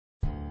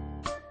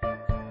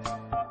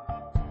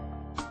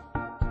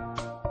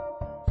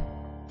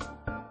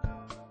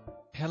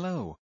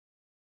Hello.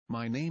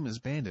 My name is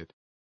Bandit.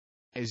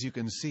 As you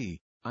can see,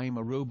 I am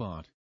a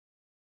robot.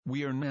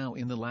 We are now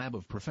in the lab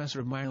of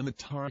Professor Myra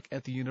Matarik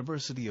at the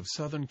University of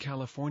Southern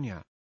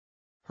California.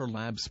 Her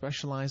lab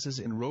specializes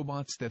in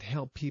robots that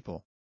help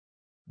people.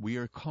 We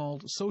are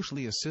called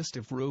socially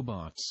assistive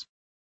robots.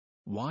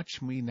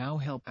 Watch me now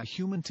help a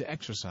human to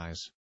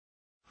exercise.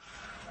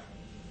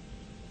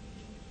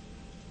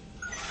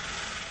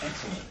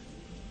 Excellent.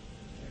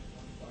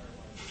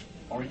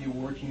 Are you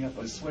working up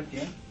a sweat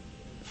yet?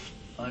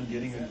 I'm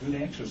getting a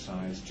good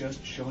exercise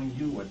just showing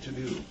you what to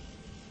do.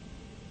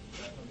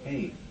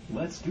 Hey,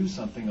 let's do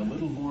something a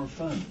little more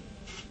fun.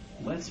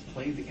 Let's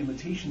play the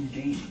imitation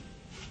game.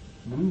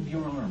 Move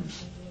your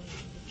arms.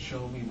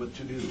 Show me what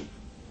to do.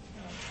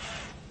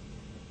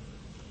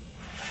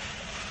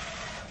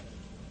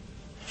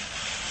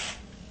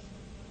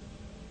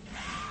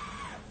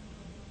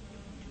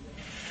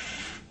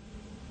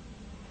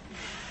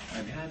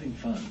 I'm having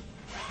fun.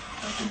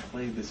 I can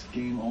play this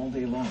game all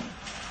day long.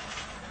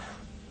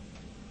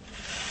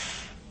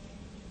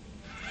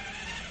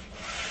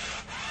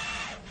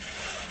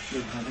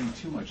 You're having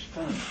too much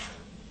fun.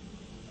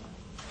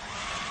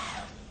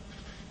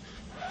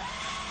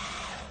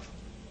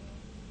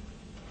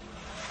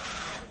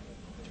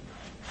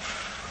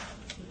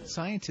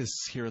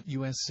 Scientists here at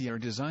USC are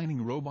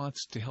designing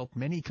robots to help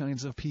many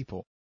kinds of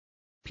people.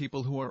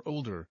 People who are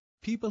older,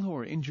 people who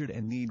are injured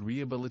and need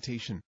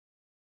rehabilitation.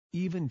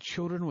 Even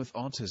children with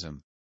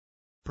autism.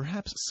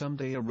 Perhaps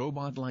someday a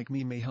robot like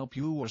me may help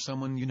you or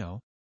someone you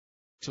know.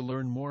 To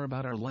learn more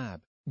about our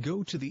lab,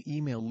 go to the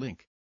email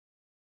link.